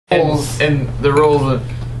And the roles of,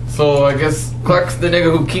 so I guess Clark's the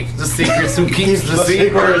nigga who keeps the secrets, who keeps the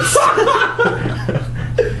secrets.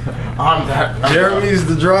 I'm that. Jeremy's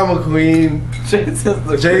the drama queen. Jason's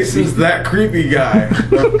that creepy guy.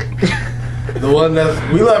 The one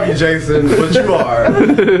that's, we love you, Jason, but you are.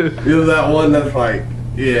 You're that one that's like,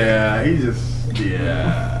 yeah, he just,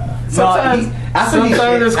 yeah. Sometimes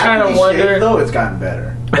it's kind of wonder. Though it's gotten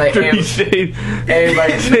better. Like, everybody,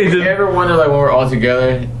 ever wonder, like, when we're all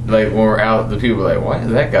together, like, when we're out, the people are like, why is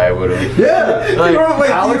that guy with him? Yeah. Like,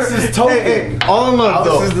 Alex is token. Hey, all in love,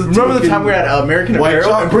 though. Remember the time we were at American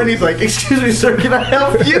Apparel, and Brittany's like, excuse me, sir, can I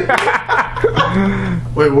help you?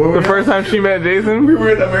 Wait, what were The first time she met Jason? we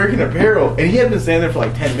were at American Apparel, and he had been standing there for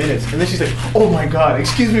like 10 minutes, and then she's like, oh my god,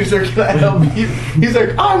 excuse me, sir, can I help you? He's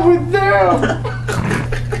like, I'm with them.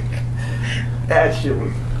 That shit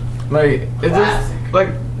was like, it's just, like,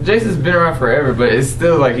 Jason's been around forever, but it's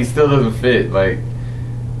still, like, he still doesn't fit. Like,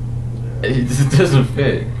 it just doesn't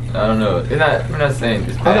fit. I don't know. We're not saying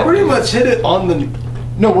it's bad. I pretty much hit it on the.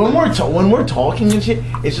 No, when we're talking and shit,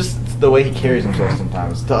 it's just the way he carries himself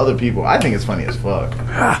sometimes to other people. I think it's funny as fuck.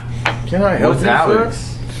 Can I help What's you, Alex?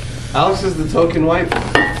 sir? Alex is the token white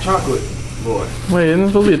chocolate boy. Wait, isn't it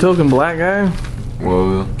supposed to be a token black guy?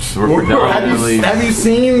 Well, we're predominantly. Have you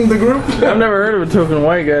seen the group? I've never heard of a token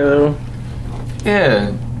white guy though.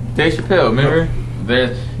 Yeah, Dave Chappelle, remember?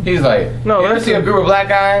 He's like, No, you ever that's see a group of black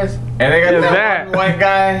guys? And they got Yeah, that one white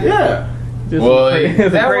guy? Yeah. Well, it's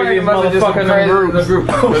that the one craziest must have did some motherfucker in crazy the in the group.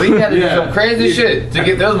 group. Well, he had to do Yeah. some crazy shit to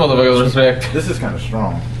get those motherfuckers respect. This is kind of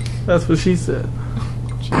strong. That's what she said.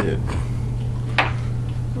 Shit.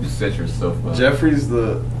 You set yourself up. Jeffrey's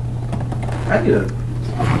the. I need a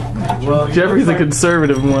Well, he Jeffrey's looks a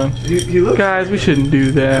conservative one. He looks Guys, we shouldn't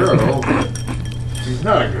do that. like a girl. He's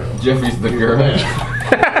not a girl. Jeffrey's the girl.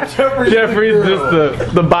 Jeffrey's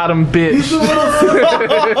just the bottom bitch.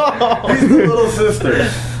 He's the little sister.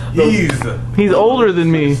 He's older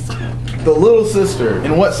than me. the little sister.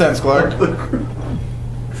 In what sense, Clark?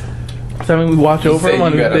 So I mean, we watch You over said him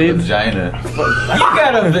on you his got a dates. vagina. You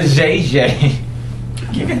got a vajayjay.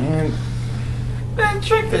 Man,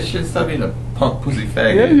 drink that shit. Stop being a punk pussy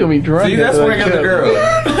faggot. Yeah, he's gonna be drunk. See, that's after why that you're the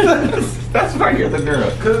cup. girl. That's why you're the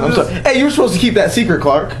girl. I'm sorry. Hey, you're supposed to keep that secret,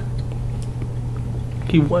 Clark.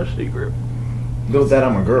 Keep what secret? Goes that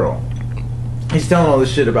I'm a girl. He's telling all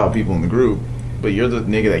this shit about people in the group, but you're the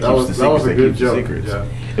nigga that keeps the secrets. That keeps the secrets. Yeah.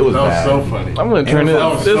 It was That was bad. so funny. I'm gonna turn That this.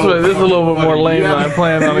 was This so was this is a little bit more funny. lame than I Yeah.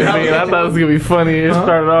 planned on it Yeah. being. I thought it was gonna be funny. It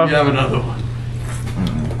started off. You have another one.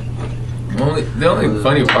 The only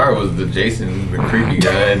funny part was the Jason, the creepy guy,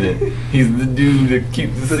 and he's the dude that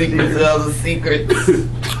keeps the secrets of all the secrets.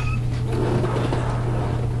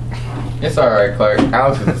 It's alright, Clark.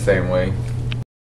 Alex is the same way.